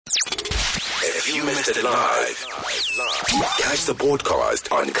If you missed it live, catch the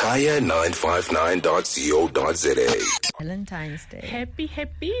podcast on kaya959.co.za. Valentine's Day. Happy.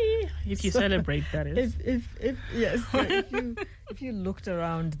 If you celebrate, that is. If you looked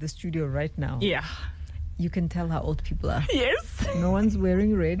around the studio right now, Yeah. you can tell how old people are. Yes. No one's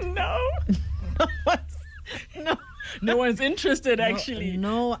wearing red. No. No one's interested, actually.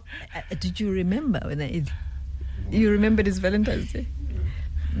 No. Did you remember when you remembered it's Valentine's Day?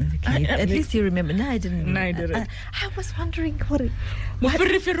 Okay, at least you remember. No, I didn't. No, I didn't. I was wondering what I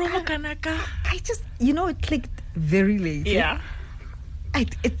just, it clicked very late. Yeah.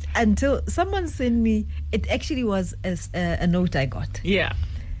 Until someone sent me, it actually was a note I got Yeah.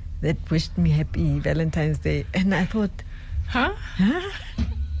 that wished me happy Valentine's Day, and I thought, Huh?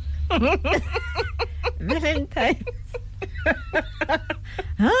 Valentine's.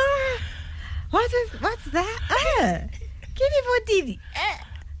 Huh? What's that? Give me more TV.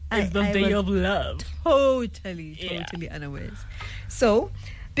 It's the day of love. Totally unawares. So,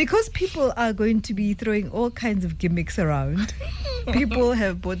 because people are going to be throwing all kinds of gimmicks around, people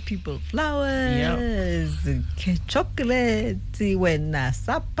have bought people flowers, chocolate,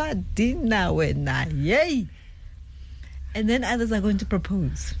 supper, dinner, yay. And then others are going to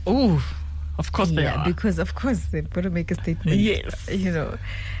propose. Oh, of course they are. Because of course they've got to make a statement. Yes.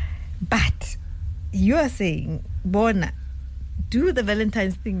 But you are saying, Bona, do the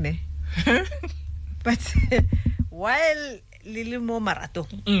Valentine's thing there. But while little more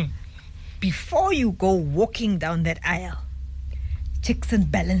marathon, before you go walking down that aisle, checks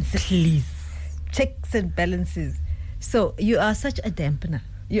and balances, please. Checks and balances. So you are such a dampener.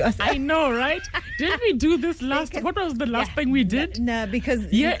 I know, right? Didn't we do this last? What was the last thing we did? No,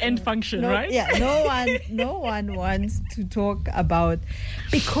 because year-end function, right? Yeah, no one wants to talk about,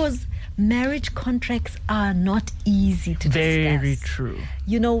 because marriage contracts are not easy to discuss. Very true.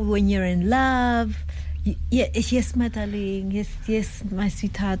 When you're in love, yes, my darling, yes, my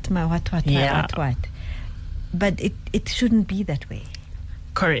sweetheart, my what. But it shouldn't be that way.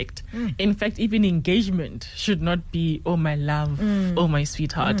 Correct. In fact, even engagement should not be, oh, my love, oh, my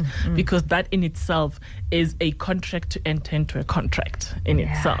sweetheart, because that in itself is a contract to enter into a contract in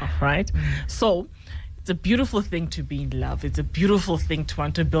itself, right? So it's a beautiful thing to be in love. It's a beautiful thing to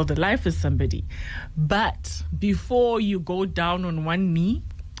want to build a life with somebody. But before you go down on one knee,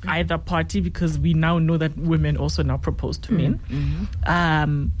 either party, because we now know that women also now propose to men,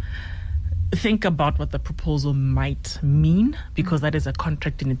 think about what the proposal might mean, because that is a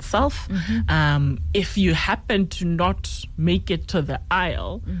contract in itself. If you happen to not make it to the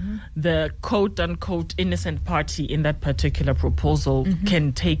aisle, the quote-unquote innocent party in that particular proposal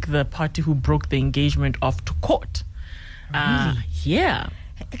can take the party who broke the engagement off to court. Really? Yeah.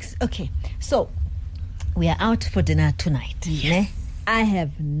 Okay, so we are out for dinner tonight. Yes. I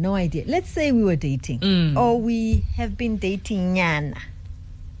have no idea. Let's say we were dating, or we have been dating Nyana.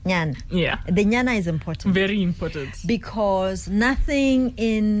 Yeah. The Nyana is important. Very important. Because nothing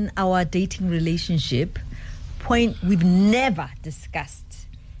in our dating relationship we've never discussed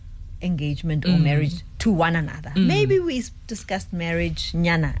engagement or marriage to one another. Maybe we discussed marriage,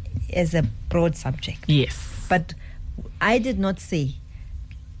 Nyana, as a broad subject. Yes. But I did not say,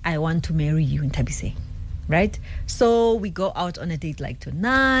 I want to marry you in Tabise. Right? So we go out on a date like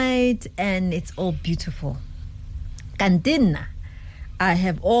tonight, and it's all beautiful. Kandina, I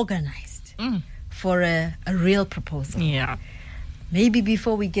have organized for a real proposal. Yeah. Maybe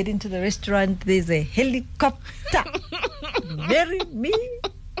before we get into the restaurant, there's a helicopter. Marry me.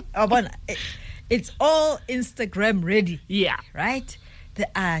 It's all Instagram ready. Yeah. Right? There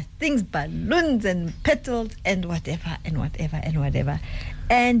are things, balloons and petals and whatever.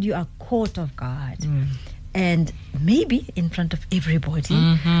 And you are caught off guard. And maybe in front of everybody.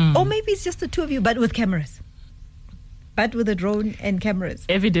 Or maybe it's just the two of you, but with cameras. But with a drone and cameras.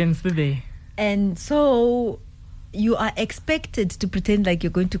 Evidence there. And so you are expected to pretend like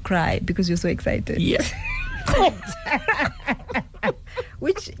you're going to cry because you're so excited. Yeah.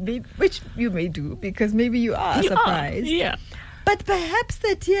 Which you may do, because maybe you are surprised. Yeah. But perhaps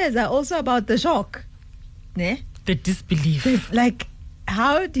the tears are also about the shock. Ne? The disbelief. Like,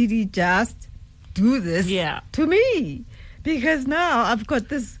 how did he just do this to me? Because now I've got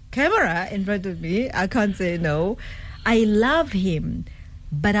this camera in front of me. I can't say no. I love him,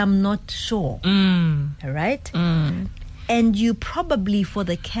 but I'm not sure. All right? And you probably, for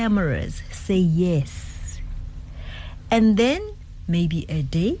the cameras, say yes. And then maybe a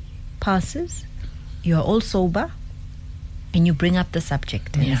day passes, you're all sober, and you bring up the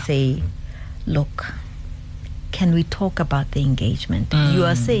subject and say, look, can we talk about the engagement? You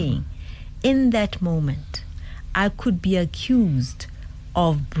are saying, in that moment, I could be accused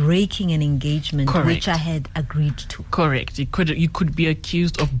of breaking an engagement Correct. which I had agreed to. Correct. You could be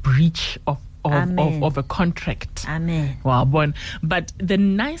accused of breach of a contract. Amen. Wow, but the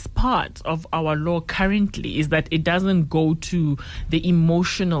nice part of our law currently is that it doesn't go to the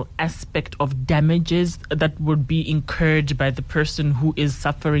emotional aspect of damages that would be incurred by the person who is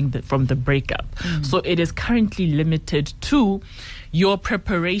suffering from the breakup. So it is currently limited to your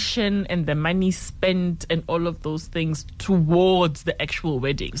preparation and the money spent and all of those things towards the actual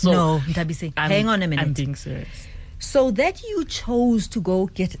wedding. So no, Ntabise, hang on a minute. I'm being serious. So that you chose to go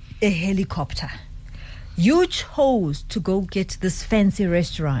get a helicopter, you chose to go get this fancy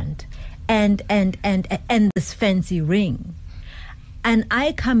restaurant and this fancy ring, and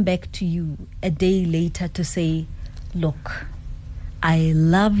I come back to you a day later to say, look, I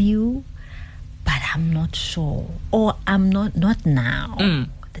love you, but I'm not sure, or I'm not now.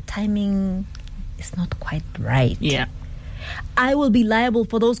 The timing is not quite right. Yeah. I will be liable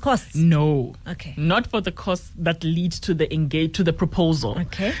for those costs. No. Okay. Not for the costs that lead to the proposal.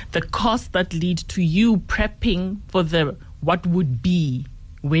 Okay. The costs that lead to you prepping for the what would be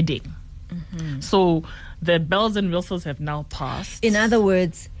wedding. So the bells and whistles have now passed. In other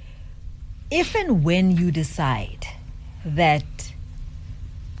words, if and when you decide that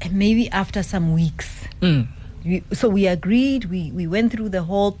maybe after some weeks, so we agreed, we went through the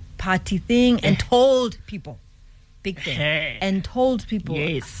whole party thing and told people. Big thing. And told people.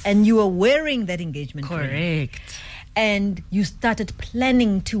 Yes. And you were wearing that engagement ring. Correct. And you started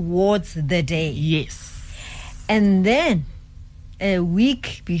planning towards the day. Yes. And then a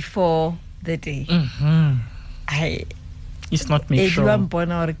week before the day, It's not me sure. I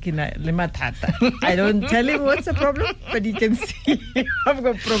don't tell him what's the problem, but he can see I've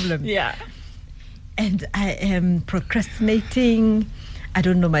got problems. Yeah. And I am procrastinating. I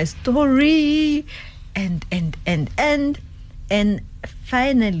don't know my story. And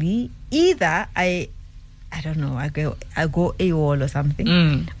finally, either I don't know, I go AWOL or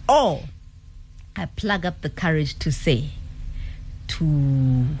something, or I plug up the courage to say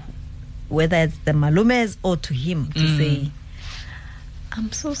to whether it's the malumes or to him to say,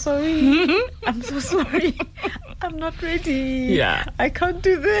 I'm so sorry. I'm so sorry. I'm not ready. Yeah. I can't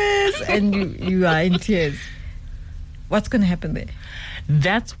do this. And you are in tears. What's going to happen there?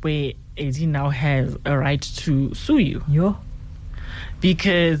 That's where Eddie now has a right to sue you. Yo.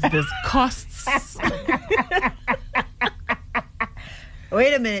 Because there's costs.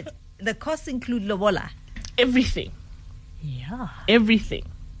 Wait a minute. The costs include lobola. Everything. Yeah. Everything.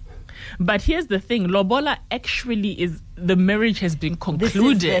 But here's the thing. Lobola actually is, the marriage has been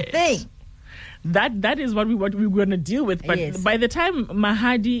concluded. This is the thing. That is what we're going to deal with. But yes. By the time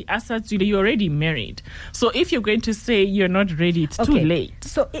Mahadi Asatsule, you're already married. So if you're going to say you're not ready, it's too late.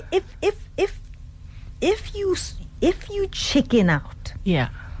 So if you chicken out, Yeah.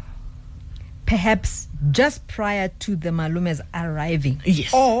 perhaps just prior to the malumes arriving,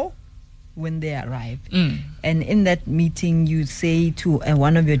 Yes. or when they arrive, and in that meeting you say to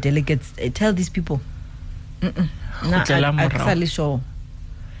one of your delegates, tell these people,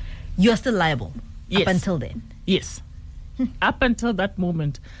 you're still liable. Yes. Up until then. Yes. Up until that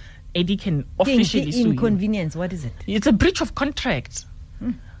moment, Eddie can officially sue you. Inconvenience, what is it? It's a breach of contract.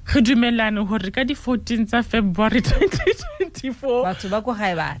 Re dumelane hore ka di 14th of February 2024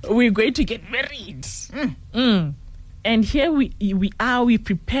 we're going to get married. And here we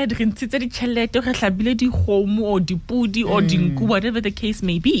prepared re ntse di chelete re hlabile di kgomo or dipudi or dinku, whatever the case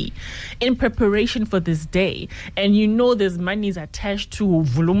may be, in preparation for this day. And you know there's monies attached to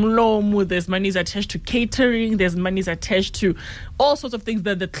vulumlomu, there's monies attached to catering, there's monies attached to all sorts of things,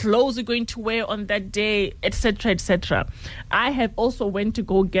 that the clothes you're going to wear on that day, etc., etc. I have also went to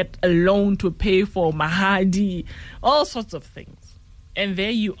go get a loan to pay for Mahadi, all sorts of things. And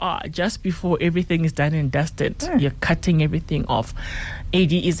there you are, just before everything is done and dusted. You're cutting everything off.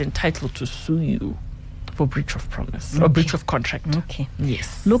 AD is entitled to sue you for breach of promise or breach of contract. Okay.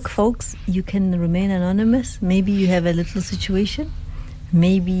 Yes. Look, folks, you can remain anonymous. Maybe you have a little situation.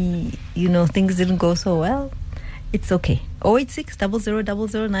 Maybe, things didn't go so well. It's okay. 086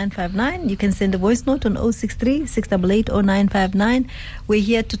 00000959. You can send a voice note on 063 688 0959. We're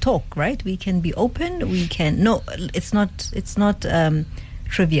here to talk, right? We can be open. We can. No, it's not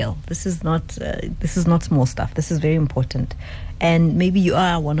trivial. This is not small stuff. This is very important. And maybe you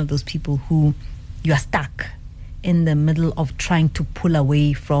are one of those people who you are stuck in the middle of trying to pull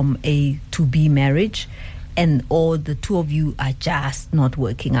away from a to-be marriage, or the two of you are just not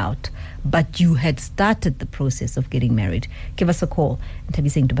working out, but you had started the process of getting married. Give us a call.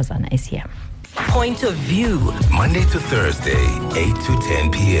 Ntabise Ntubazana is here. Point of View, Monday to Thursday, 8 to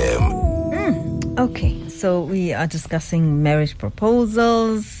 10 p.m. Okay, so we are discussing marriage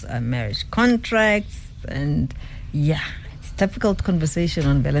proposals, marriage contracts, and it's a difficult conversation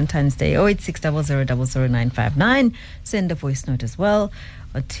on Valentine's Day. 08600000959. Send a voice note as well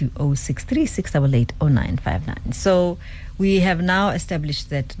to 0636880959. So we have now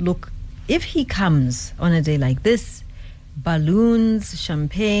established that, look, if he comes on a day like this, balloons,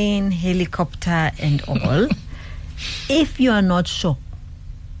 champagne, helicopter, and all, if you are not sure,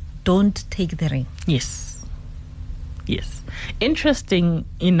 don't take the ring. Yes. Interesting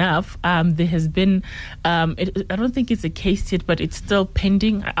enough, there has been, I don't think it's a case yet, but it's still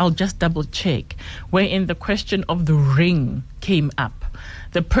pending. I'll just double check, wherein the question of the ring came up.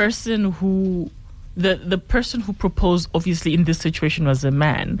 The person who proposed, obviously in this situation, was a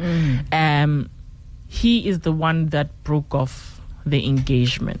man. He is the one that broke off the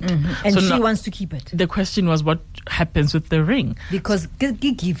engagement. And so she wants to keep it. The question was, what happens with the ring? Because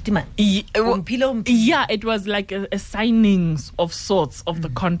gift, man. It was like a signing of sorts of the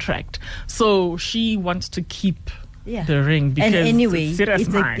contract. So she wants to keep the ring because and anyway,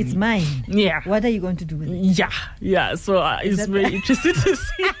 it's mine. Yeah. What are you going to do with it? Yeah. So it's very interesting to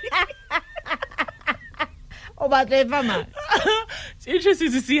see. It's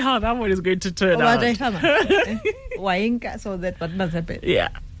interesting to see how that one is going to turn out. So that what must happen. Yeah.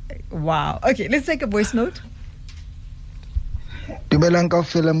 Wow. Okay, let's take a voice note. Dumelang ka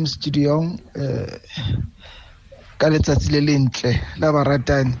film studio ka letsatsi le lentle la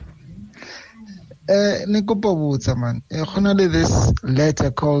baratani. Ne kopa botsa man. Gona le this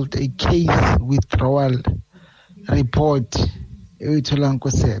letter called a case withdrawal report e tholang ko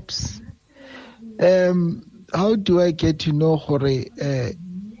SAPS. How do I get to know gore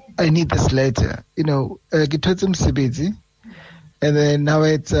I need this letter? You know, ke thotse mosebetsi, and then now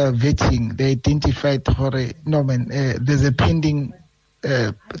it's vetting. They identified gore no man, there's a pending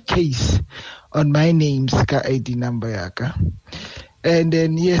case on my name's ka ID number yaka. And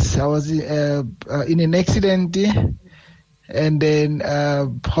then yes, I was in an accident, and then a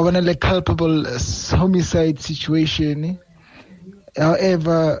culpable homicide situation.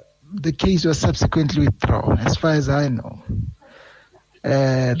 However, the case was subsequently withdrawn, as far as I know.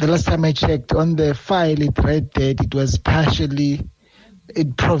 The last time I checked on the file, it read that it was provisionally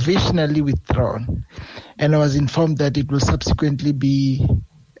withdrawn, and I was informed that it will subsequently be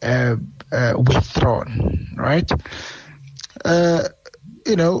withdrawn. Right?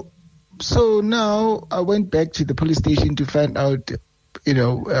 So now I went back to the police station to find out,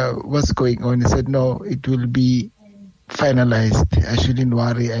 what's going on. They said no, it will be finalized. I shouldn't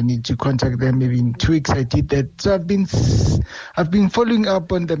worry. I need to contact them maybe in 2 weeks. I did that. So I've been following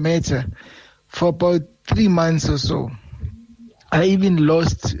up on the matter for about 3 months or so. I even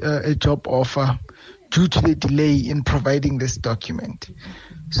lost a job offer due to the delay in providing this document.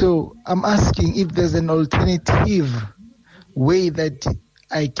 So I'm asking if there's an alternative way that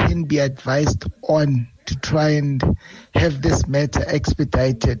I can be advised on to try and have this matter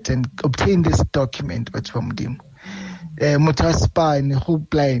expedited and obtain this document. But from them. I'm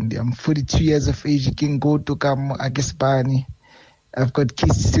 42 years of age. You can go to come Spani. I've got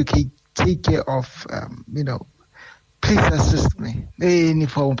kids to take care of. Please assist me. Any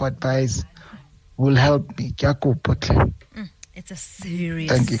form of advice will help me. It's a serious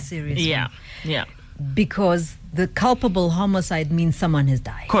one. Yeah. Because the culpable homicide means someone has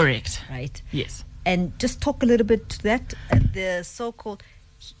died. Correct. Right? Yes. And just talk a little bit to that. The so-called,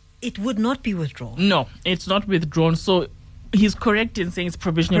 it would not be withdrawn. No, it's not withdrawn. So he's correct in saying it's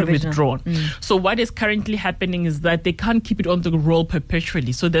provisionally withdrawn. So what is currently happening is that they can't keep it on the roll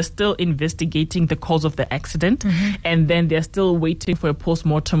perpetually. So they're still investigating the cause of the accident, and then they're still waiting for a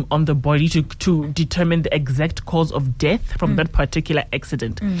post-mortem on the body to determine the exact cause of death from that particular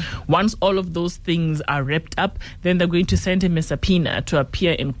accident. Once all of those things are wrapped up, then they're going to send him a subpoena to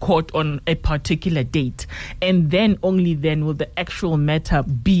appear in court on a particular date. And then, only then, will the actual matter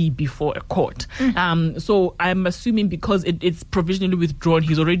be before a court. So I'm assuming because it's provisionally withdrawn,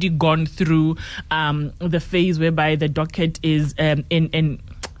 he's already gone through the phase whereby the docket is in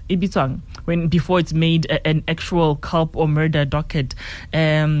Ibitang, when before it's made an actual culp or murder docket.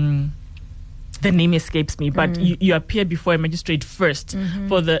 The name escapes me, but you appear before a magistrate first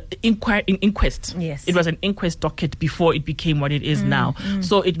for the inquest. Yes. It was an inquest docket before it became what it is now.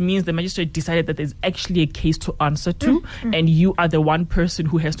 So it means the magistrate decided that there's actually a case to answer to, and you are the one person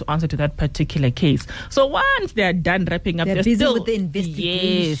who has to answer to that particular case. So once they're done wrapping up, they're busy still with the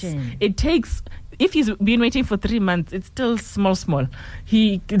investigation. Yes, it takes. If he's been waiting for 3 months, it's still small.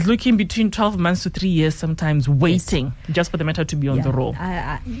 He is looking between 12 months to 3 years sometimes, waiting just for the matter to be on the roll.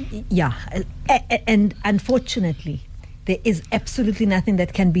 And unfortunately, there is absolutely nothing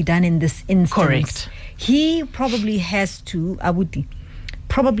that can be done in this instance. Correct. He probably has to,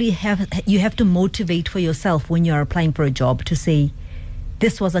 you have to motivate for yourself when you're applying for a job to say,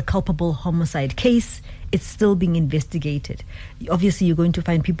 this was a culpable homicide case. It's still being investigated. Obviously, you're going to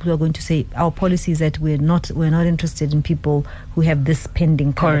find people who are going to say our policy is that we're not interested in people who have this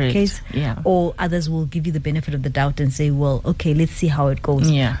pending kind of case. Yeah. Or others will give you the benefit of the doubt and say, well, okay, let's see how it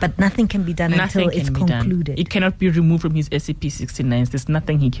goes. Yeah. But nothing can be done until it's concluded. It cannot be removed from his SCP-69s. There's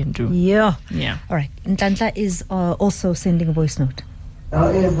nothing he can do. Yeah. Yeah. All right. Ntantla is also sending a voice note.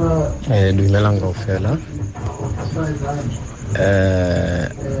 Dumelang kaofela.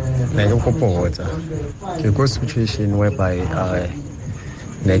 Ne ke kopa ho botsa ke go situation whereby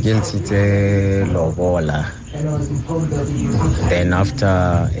ne ke ntshitse lobola, then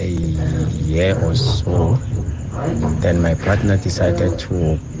after a year or so, then my partner decided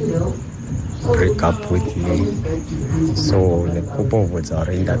to break up with me. So ne kopa ho botsa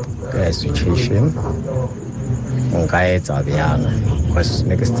in that situation nka etsa bjang, because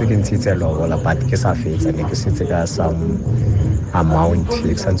ne ke se ke ntshitse lobola but ke sa fetsa, ne ke setse ka some amount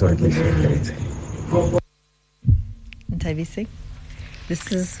ke santse re ke felletse. Nthabise,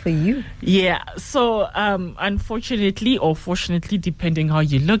 this is for you. Yeah, so unfortunately or fortunately, depending how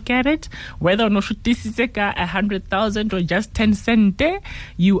you look at it, whether or not this is 100,000 or just 10 cents,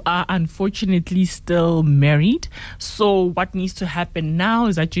 you are unfortunately still married. So what needs to happen now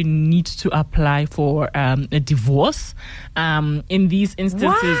is that you need to apply for a divorce. In these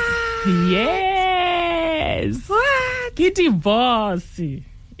instances, yes, get divorce.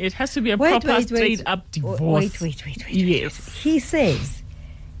 It has to be a proper straight-up divorce. Wait. Yes. He says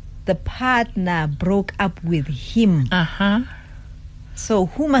the partner broke up with him. So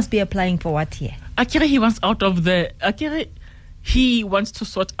who must be applying for what here? Akira, he wants out of the... Akira, he wants to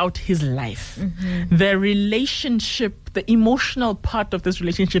sort out his life. The relationship, the emotional part of this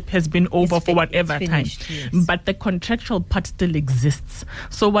relationship has been over for whatever time. Yes. But the contractual part still exists.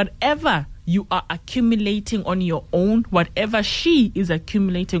 So whatever you are accumulating on your own, whatever she is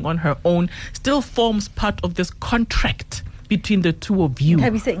accumulating on her own, still forms part of this contract between the two of you. I'll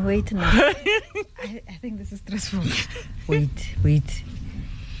be saying, wait now. I think this is stressful. Wait.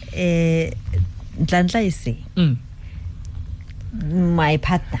 Ntantla is saying, my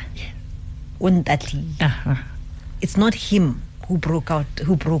partner, it's not him who broke off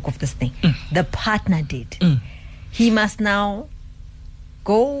this thing. The partner did. He must now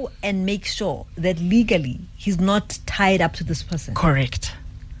go and make sure that legally he's not tied up to this person. Correct.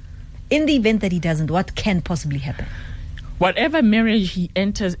 In the event that he doesn't, what can possibly happen? Whatever marriage he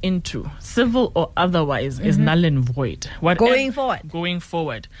enters into, civil or otherwise, is null and void. Going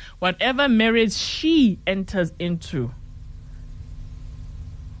forward. Whatever marriage she enters into,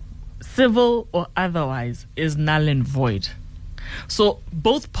 civil or otherwise, is null and void. So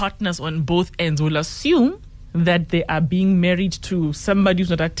both partners on both ends will assume that they are being married to somebody who's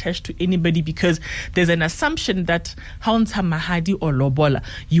not attached to anybody, because there's an assumption that Haunta Mahadi or Lobola,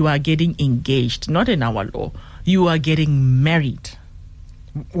 you are getting engaged. Not in our law. You are getting married.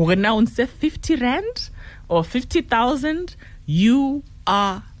 When now say 50 rand or 50,000, you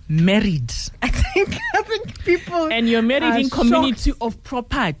are married. I think people, and you're married in community of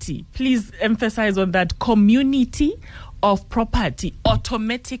property. Please emphasize on that, community of property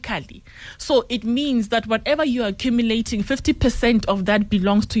automatically. So it means that whatever you're accumulating, 50% of that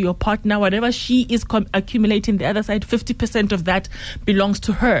belongs to your partner. Whatever she is accumulating the other side, 50% of that belongs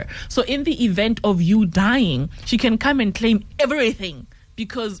to her. So in the event of you dying, she can come and claim everything,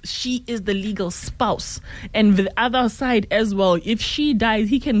 because she is the legal spouse. And the other side as well, if she dies,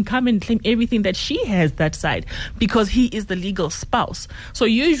 he can come and claim everything that she has that side, because he is the legal spouse. So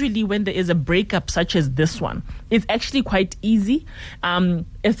usually when there is a breakup such as this one, it's actually quite easy.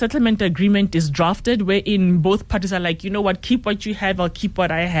 A settlement agreement is drafted wherein both parties are like, you know what, keep what you have, I'll keep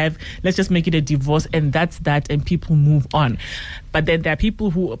what I have. Let's just make it a divorce, and that's that, and people move on. But then there are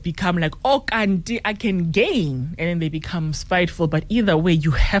people who become like, oh, I can gain, and then they become spiteful. But either way,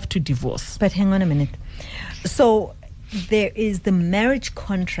 you have to divorce. But hang on a minute. So there is the marriage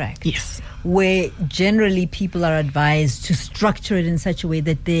contract. Yes. Where generally people are advised to structure it in such a way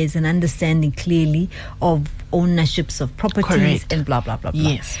that there's an understanding clearly of ownerships of properties. Correct. And blah, blah, blah, blah.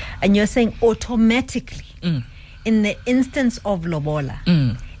 Yes. And you're saying automatically, in the instance of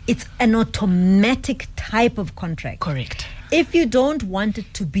Lobola, it's an automatic type of contract. Correct. If you don't want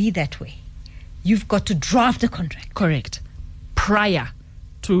it to be that way, you've got to draft a contract. Correct. Prior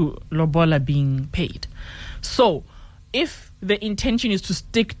to Lobola being paid. So, if the intention is to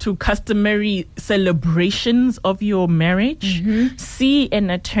stick to customary celebrations of your marriage, see an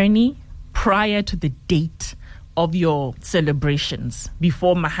attorney prior to the date of your celebrations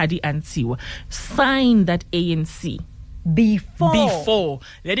before Mahadi Antsiwa, sign that ANC. Before.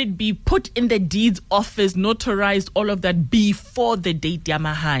 Let it be put in the deeds office, notarized, all of that before the date ya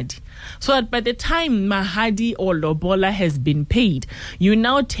Mahadi. So that by the time Mahadi or Lobola has been paid, you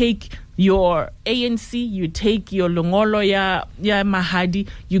now take your ANC, you take your Longolo ya Mahadi,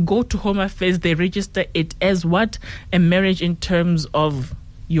 you go to Home Affairs, they register it as what? A marriage in terms of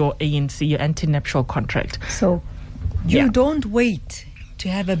your ANC, your antenuptial contract. So you don't wait to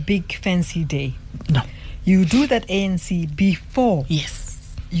have a big fancy day. No. You do that ANC before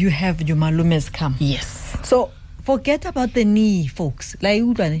you have your malumes come. Yes. So forget about the knee, folks. Like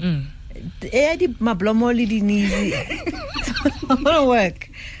it's not gonna work.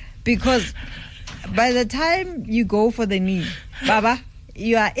 Because by the time you go for the knee, Baba,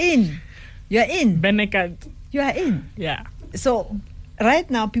 you are in. You're in. Benekat. You are in. Yeah. So right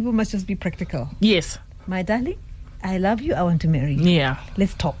now people must just be practical. Yes. My darling, I love you, I want to marry you. Yeah.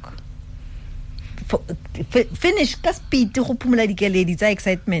 Let's talk. Finish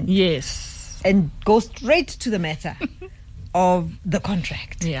excitement. Yes. And go straight to the matter of the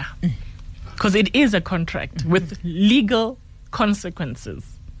contract. Yeah. Because it is a contract with legal consequences.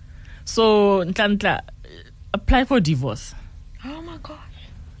 So, Ntantla, apply for divorce. Oh my God.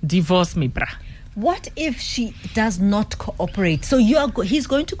 Divorce me, brah. What if she does not cooperate? So he's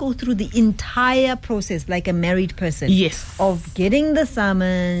going to go through the entire process like a married person. Yes. Of getting the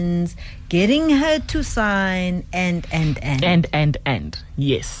summons, getting her to sign, and.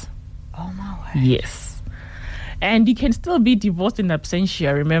 Yes. Oh my word. Yes. And you can still be divorced in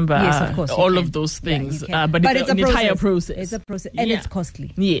absentia, remember? Yes, of course. All of those things. Yeah, but it's an entire process. It's a process. And it's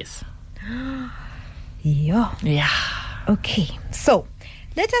costly. Yes. Yeah. Okay. So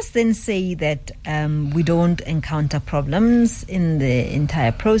let us then say that we don't encounter problems in the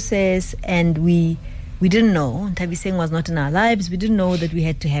entire process, and we didn't know, Ntabi Singh was not in our lives, we didn't know that we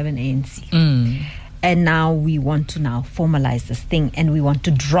had to have an ANC. And now we want to now formalize this thing, and we want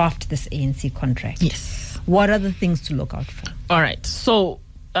to draft this ANC contract. Yes. What are the things to look out for? All right. So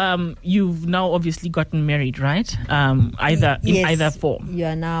you've now obviously gotten married, right? Either form. You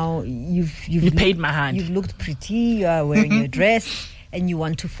are now you paid Mahadi. You've looked pretty. You are wearing your dress, and you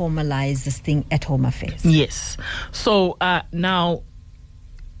want to formalize this thing at Home Affairs. Yes. So now,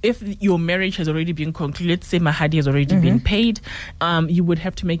 if your marriage has already been concluded, let's say Mahadi has already been paid, you would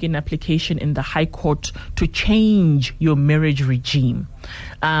have to make an application in the High Court to change your marriage regime.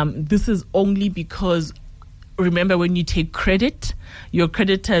 This is only because, remember, when you take credit, your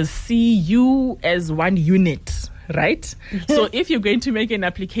creditors see you as one unit, right? So if you're going to make an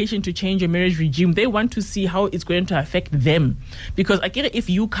application to change your marriage regime, they want to see how it's going to affect them. Because if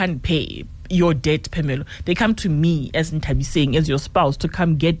you can't pay your debt, Pamela, they come to me as Ntabi saying, as your spouse, to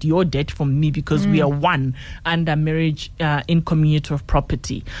come get your debt from me because we are one under marriage in community of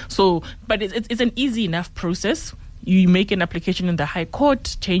property. So, but it's an easy enough process. You make an application in the High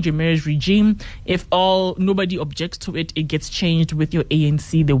Court, change your marriage regime. If nobody objects to it, it gets changed with your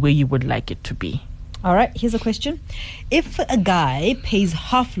ANC the way you would like it to be. All right, here's a question. If a guy pays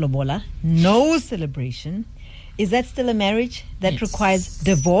half lobola, no celebration, is that still a marriage that requires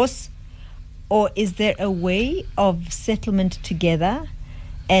divorce? Or is there a way of settlement together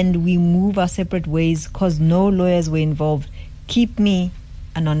and we move our separate ways because no lawyers were involved? Keep me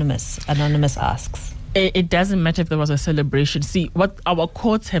anonymous. Anonymous asks. It doesn't matter if there was a celebration. See, what our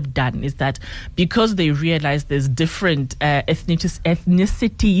courts have done is that because they realize there's different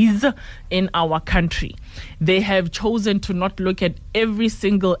ethnicities in our country, they have chosen to not look at every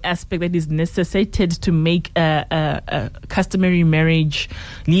single aspect that is necessitated to make a customary marriage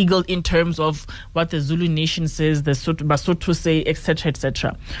legal in terms of what the Zulu nation says, the Basotho say, etc.,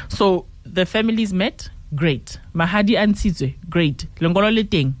 etc. So the families met, great. Mahadi Antsiwa, great. Longolo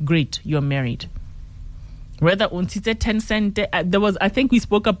Leteng, great. You're married. Whether untite 10 cent, I think we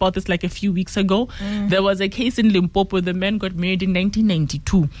spoke about this like a few weeks ago. There was a case in Limpopo. The man got married in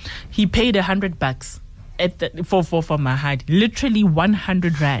 1992. He paid $100 for Mahadi, literally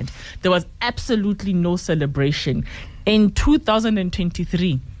 100 rand. There was absolutely no celebration. In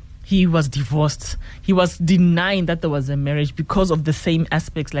 2023, he was divorced. He was denying that there was a marriage because of the same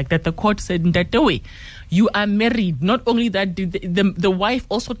aspects like that. The court said that the way you are married. Not only that, the wife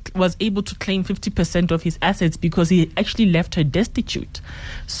also was able to claim 50% of his assets because he actually left her destitute.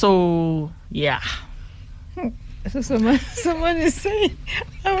 So, yeah. So someone is saying,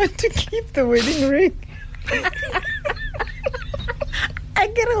 I want to keep the wedding ring. I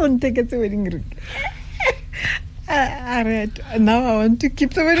can't take it to wedding ring. Now I want to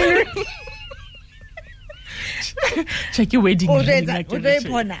keep the wedding ring. Check your wedding ring.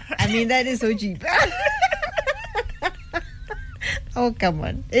 I mean, that is so cheap. Oh, come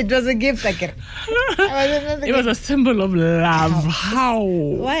on. It was a gift, again. It was a symbol of love. How?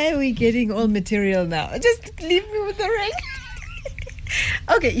 Why are we getting all material now? Just leave me with the ring.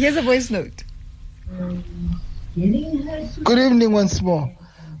 Okay, here's a voice note. Good evening once more.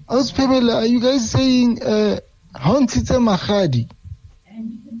 Pamela, are you guys saying Hontitsa Mahadi?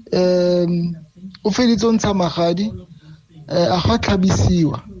 Ufelitonta Mahadi?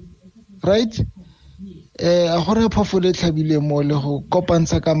 Ahatabisiwa. Right? Ahora pofole tlhabile mo le go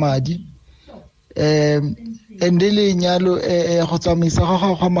kopantsha ka madi. Endele nyalo go tsamaisa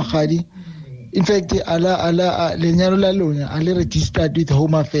ga Mahadi. In fact, lenyalo la lona ale registered with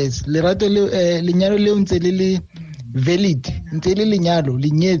Home Affairs. Lerato lenyalo le ntse le valid, ntse le lenyalo le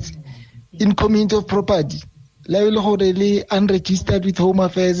nyetse in community of property. La ile gore le unregistered with Home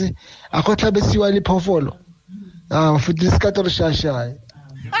Affairs, a go tlhabesiwa le phofolo. Futile ska tlo shasha.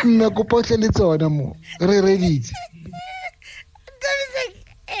 Mme go potle le tsona mo. Re ready.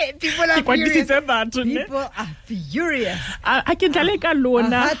 People are furious. People are furious. I can tell you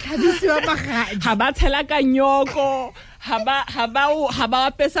lona. Haba tshela ka nyoko.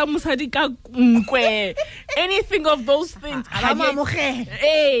 Haba pesa musadi ka nkwe. Anything of those things.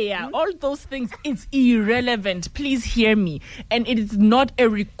 All those things, it's irrelevant. Please hear me. And it is not a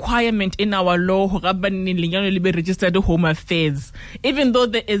requirement in our law registered Home Affairs. Even though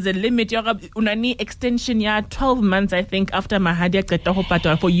there is a limit, unani extension 12 months, I think, after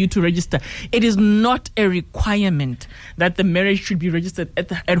Mahadi for you to register. It is not a requirement that the marriage should be registered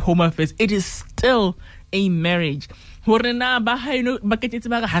at Home Affairs. It is still a marriage. It doesn't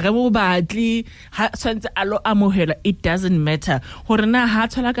matter.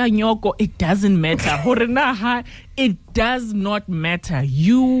 It doesn't matter. It does not matter.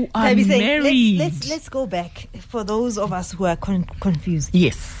 You are married. Let's go back for those of us who are confused.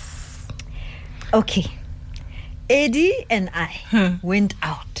 Yes. Okay. Eddie and I went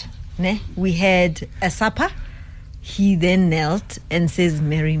out. We had a supper. He then knelt and says,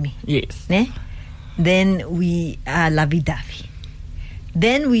 "Marry me." Yes. Then we are lovey-dovey.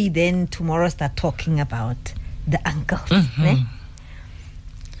 Then we tomorrow start talking about the uncles.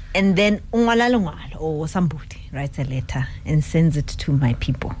 And then Ungalalungal or somebody writes a letter and sends it to my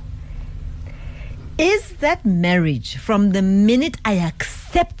people. Is that marriage from the minute I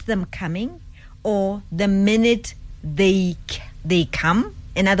accept them coming or the minute they come?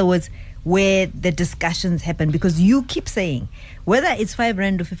 In other words, where the discussions happen? Because you keep saying whether it's 5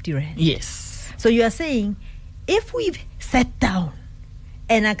 rand or 50 rand. Yes. So you are saying, if we've sat down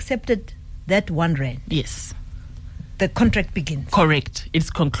and accepted that 1 rand, yes, the contract begins. Correct. It's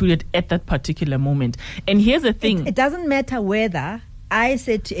concluded at that particular moment. And here's the thing. It doesn't matter whether I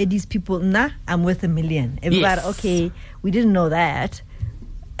said to Eddie's people, "Nah, I'm worth 1 million." Everybody, okay, we didn't know that.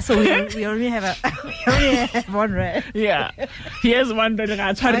 So we only have 1 rand. Yeah. Here's 1 rand.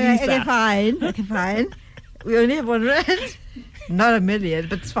 Okay, fine. We only have 1 rand. Not 1 million,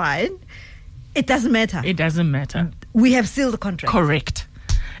 but it's fine. It doesn't matter. It doesn't matter. We have sealed the contract. Correct.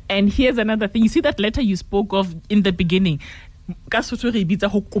 And here's another thing. You see that letter you spoke of in the beginning? That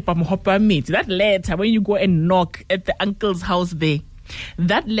letter, when you go and knock at the uncle's house there,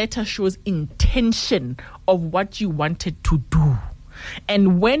 that letter shows intention of what you wanted to do.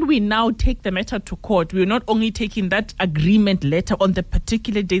 And when we now take the matter to court, we're not only taking that agreement letter on the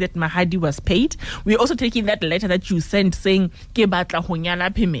particular day that Mahadi was paid, we're also taking that letter that you sent saying, "Ke batla ho nyala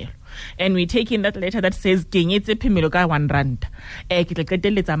phemelo." And we're taking that letter that says, "Kenyetse phemelo ka 1 rand. Ke tla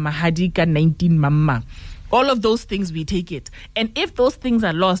qeteletsa Mahadi ka 19 mamma." All of those things, we take it. And if those things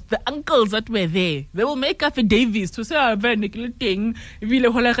are lost, the uncles that were there, they will make affidavits to say,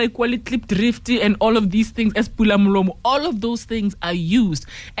 clip drifty, and all of these things, all of those things are used.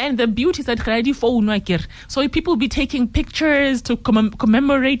 And the beauty is that so if people be taking pictures to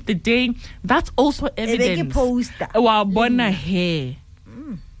commemorate the day, that's also evidence.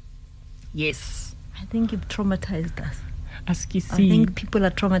 Yes. I think you've traumatized us. I think people are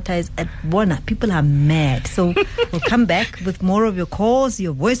traumatized at Bona. People are mad. So we'll come back with more of your calls,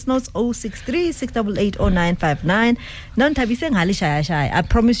 your voice notes, 063 688 0959. I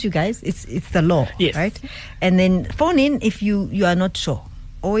promise you guys, it's the law. Yes. Right? And then phone in if you are not sure.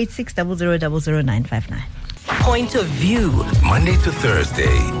 086 00 0959. Point of View, Monday to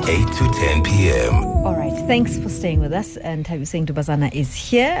Thursday, 8 to 10 p.m. All right. Thanks for staying with us. And Thabiseng Dubazana is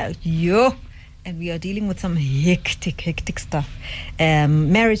here. And we are dealing with some hectic stuff.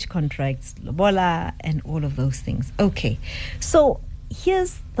 Marriage contracts, lobola, and all of those things. Okay. So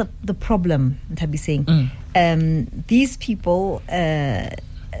here's the problem, Thabiseng. These people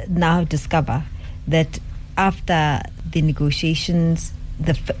now discover that after the negotiations,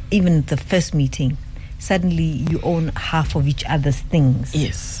 even the first meeting, suddenly you own half of each other's things.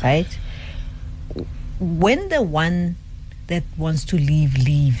 Yes. Right? When the one that wants to leave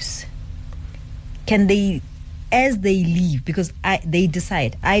leaves, can they, as they leave, because I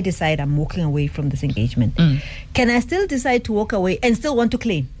decide I'm walking away from this engagement, can I still decide to walk away and still want to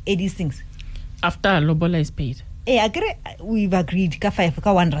claim Eddie's things? After lobola is paid. We've agreed ka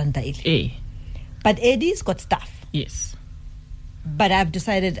 1 rand. But Eddie's got stuff. Yes. But I've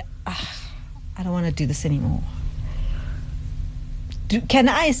decided, I don't want to do this anymore. Can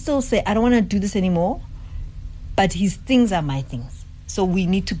I still say, I don't want to do this anymore, but his things are my things? So we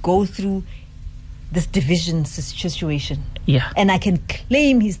need to go through this division situation. Yeah. And I can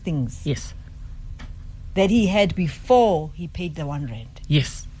claim his things. Yes. That he had before he paid the 1 rand.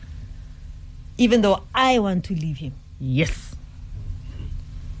 Yes. Even though I want to leave him. Yes.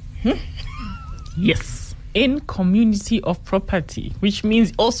 Yes. In community of property, which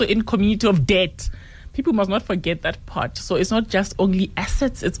means also in community of debt. People must not forget that part. So it's not just only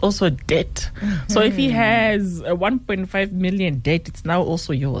assets, it's also debt. So if he has a 1.5 million debt, it's now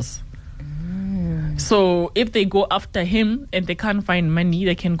also yours. So if they go after him and they can't find money,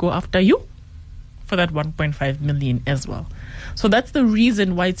 they can go after you for that 1.5 million as well. So that's the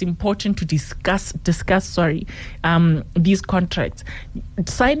reason why it's important to discuss these contracts.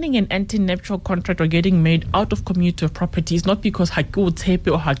 Signing an anti-nuptial contract or getting married out of community of property is not because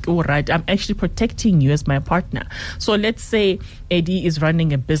right. I'm actually protecting you as my partner. So let's say Eddie is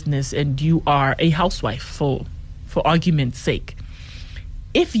running a business and you are a housewife, for argument's sake.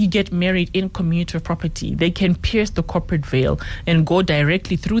 If you get married in community of property, they can pierce the corporate veil and go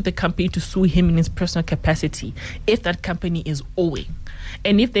directly through the company to sue him in his personal capacity if that company is owing.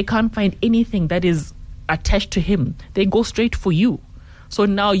 And if they can't find anything that is attached to him, they go straight for you. So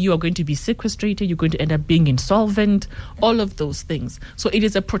now you are going to be sequestrated, you're going to end up being insolvent, all of those things. So it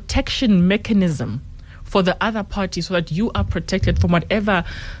is a protection mechanism for the other party so that you are protected from whatever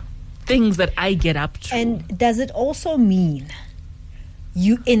things that I get up to. And does it also mean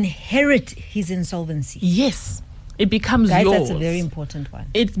you inherit his insolvency? Yes. It becomes yours. Guys, that's a very important one.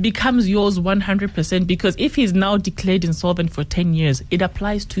 It becomes yours 100% because if he's now declared insolvent for 10 years, it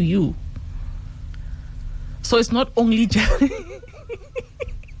applies to you. So it's not only just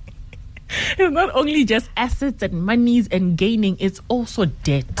it's not only just assets and monies and gaining, it's also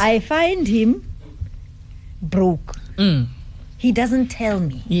debt. I find him broke. He doesn't tell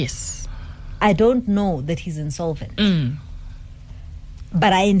me. Yes. I don't know that he's insolvent.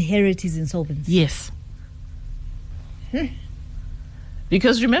 But I inherit his insolvency. Yes.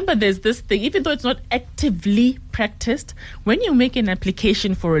 Because remember, there's this thing, even though it's not actively practiced, when you make an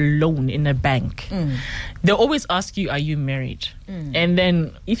application for a loan in a bank, they'll always ask you, are you married? And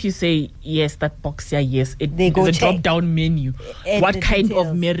then if you say yes, that box here, yes, there's a drop-down menu. What kind details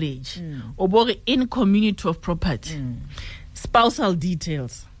of marriage? In community of property. Spousal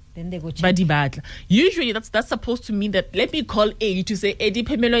details. Then they go check. Usually that's supposed to mean that, let me call Eddie to say, Eddie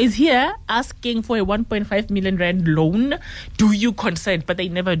Pamela is here asking for a 1.5 million rand loan. Do you consent? But they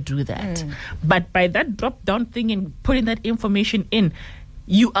never do that. But by that drop down thing and putting that information in,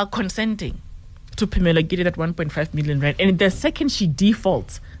 you are consenting to Pamela getting that 1.5 million rand. And the second she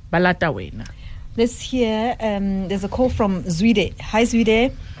defaults, balata wena. Let's hear, there's a call from Zwide. Hi,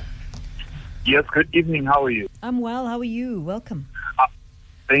 Zwide. Yes, good evening. How are you? I'm well. How are you? Welcome.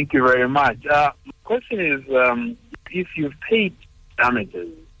 Thank you very much. My question is, if you've paid damages,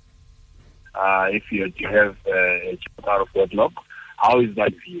 if you have a child out of wedlock, how is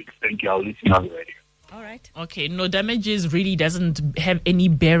that viewed? Thank you. I'll listen on the radio. All right. Okay. No, damages really doesn't have any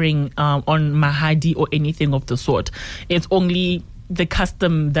bearing on Mahadi or anything of the sort. It's only the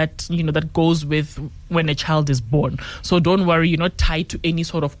custom that that goes with when a child is born. So don't worry, you're not tied to any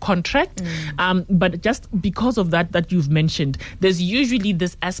sort of contract. But just because of that you've mentioned, there's usually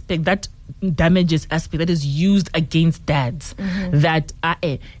this aspect, that damages aspect, that is used against dads. That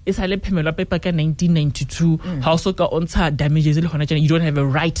it's 1992 damages, you don't have a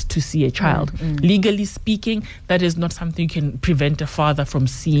right to see a child. Legally speaking, that is not something you can prevent a father from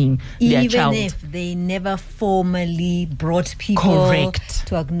seeing their child. Even if they never formally brought people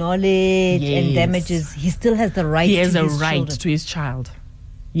to acknowledge and damages, he still has the right. He has to a his right children. to his child.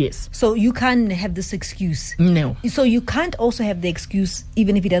 Yes. So you can't have this excuse. No. So you can't also have the excuse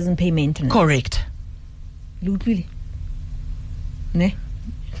even if he doesn't pay maintenance. Correct. Ludwig. Ne?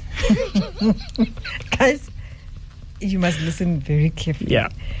 Guys, you must listen very carefully. Yeah.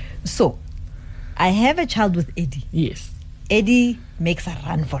 So, I have a child with Eddie. Yes. Eddie makes a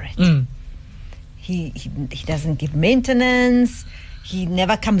run for it. He doesn't give maintenance. He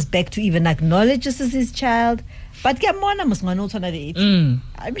never comes back to even acknowledge this as his child. But I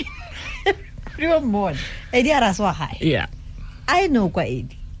mean, Yeah. I know kwa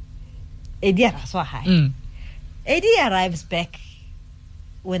Eddie. Eddie araswa high. Eddie arrives back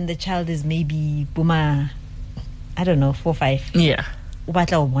when the child is maybe buma, I don't know, 4 or 5. Yeah.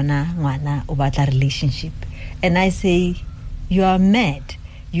 Ubatla ubona ngwana ubatla relationship, and I say, you are mad.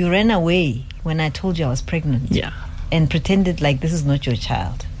 You ran away when I told you I was pregnant. Yeah. And pretended like this is not your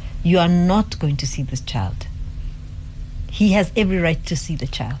child. You are not going to see this child. He has every right to see the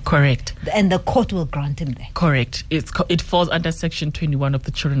child. Correct. And the court will grant him that. Correct. It falls under Section 21 of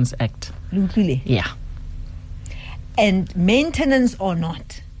the Children's Act. Yeah. And maintenance or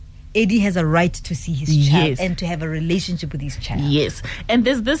not, Eddie has a right to see his child and to have a relationship with his child. Yes. And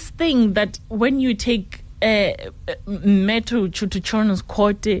there's this thing that when you take Metro to Children's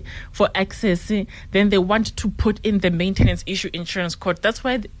Court for access, then they want to put in the maintenance issue insurance court. That's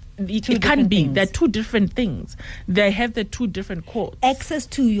why it can't be. They're two different things. They have the two different courts. Access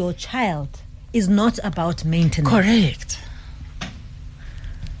to your child is not about maintenance. Correct.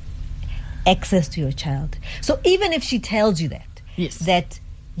 Access to your child. So even if she tells you that, that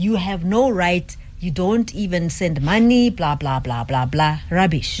you have no right, you don't even send money, blah, blah, blah, blah, blah,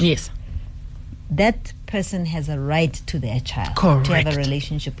 rubbish. Yes. That person has a right to their child. Correct. To have a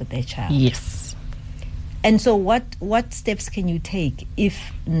relationship with their child. Yes. And so what steps can you take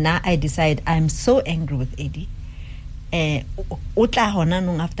if now I decide I'm so angry with Eddie?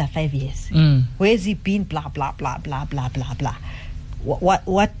 After 5 years. Where's he been? Blah, blah, blah, blah, blah, blah, blah.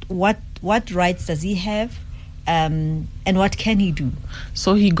 What rights does he have? And what can he do?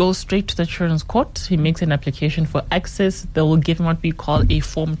 So he goes straight to the Children's Court. He makes an application for access. They will give him what we call a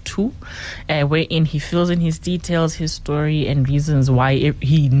Form 2, wherein he fills in his details, his story, and reasons why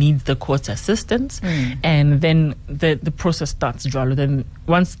he needs the court's assistance. And then the process starts, Jwalo. Then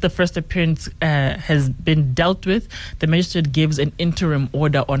once the first appearance has been dealt with, the magistrate gives an interim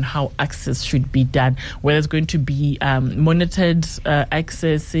order on how access should be done, whether it's going to be monitored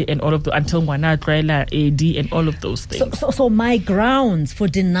access and all of the until Mwana Traila AD and all of those things. So my grounds for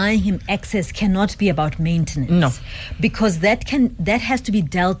denying him access cannot be about maintenance. No. Because that has to be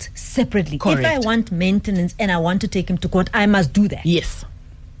dealt separately. Correct. If I want maintenance and I want to take him to court, I must do that. Yes.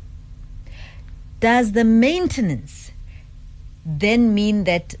 Does the maintenance then mean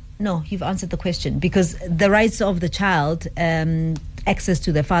that, no, you've answered the question, because the rights of the child, access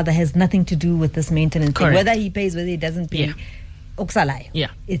to the father has nothing to do with this maintenance thing. Whether he pays, whether he doesn't pay.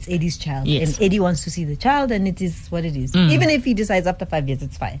 Yeah. It's Eddie's child. Yes. And Eddie wants to see the child, and it is what it is. Even if he decides after 5 years,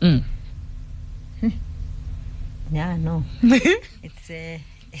 it's fine. Yeah, no. It's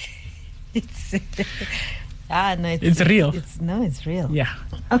real. It's real. Yeah.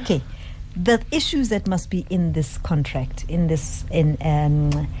 Okay. The issues that must be in this contract, in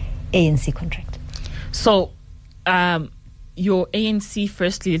ANC contract. So, your ANC,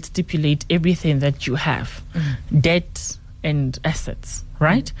 firstly, it stipulate everything that you have, debt and assets,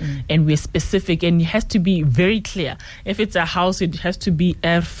 right? And we're specific, and it has to be very clear. If it's a house, it has to be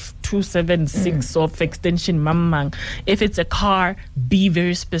F276 of extension Mamang. If it's a car, be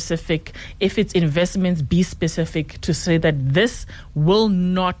very specific. If it's investments, be specific to say that this will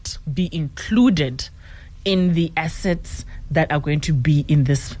not be included in the assets that are going to be in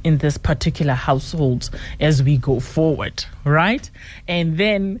this particular household as we go forward, right? And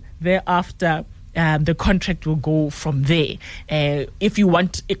then thereafter, the contract will go from there. If you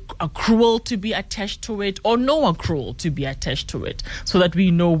want accrual to be attached to it or no accrual to be attached to it, so that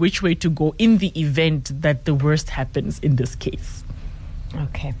we know which way to go in the event that the worst happens in this case.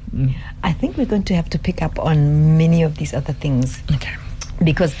 Okay. I think we're going to have to pick up on many of these other things. Okay.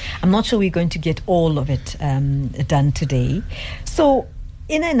 Because I'm not sure we're going to get all of it done today. So,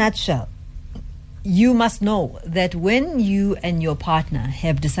 in a nutshell, you must know that when you and your partner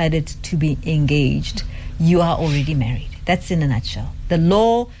have decided to be engaged, you are already married. That's in a nutshell. The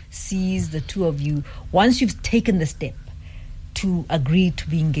law sees the two of you. Once you've taken the step to agree to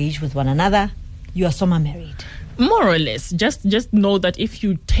be engaged with one another, you are somehow married. More or less. Just know that if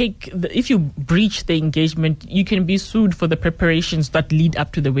you breach the engagement, you can be sued for the preparations that lead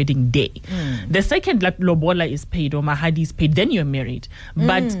up to the wedding day. The second lobola is paid or mahadi is paid, then you're married.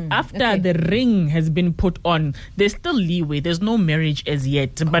 But after the ring has been put on, there's still leeway. There's no marriage as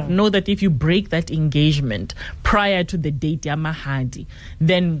yet. But know that if you break that engagement prior to the date ya mahadi,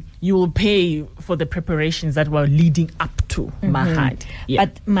 then you will pay for the preparations that were leading up to mahadi. Yeah.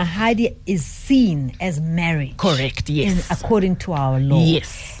 But mahadi is seen as marriage. Correct, yes. According to our law.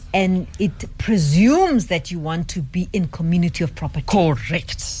 Yes. And it presumes that you want to be in community of property.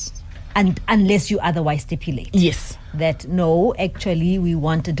 Correct. And unless you otherwise stipulate. Yes. That no, actually we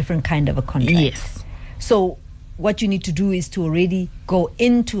want a different kind of a contract. Yes. So what you need to do is to already go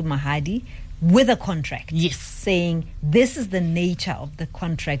into mahadi with a contract. Yes. Saying this is the nature of the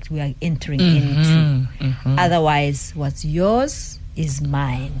contract we are entering into. Otherwise, what's yours is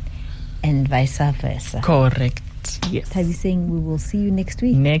mine, and vice versa. Correct. Yes. Are you saying we will see you next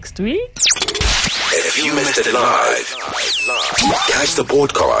week? Next week? If you missed it live, catch the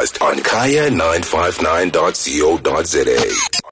podcast on kaya959.co.za.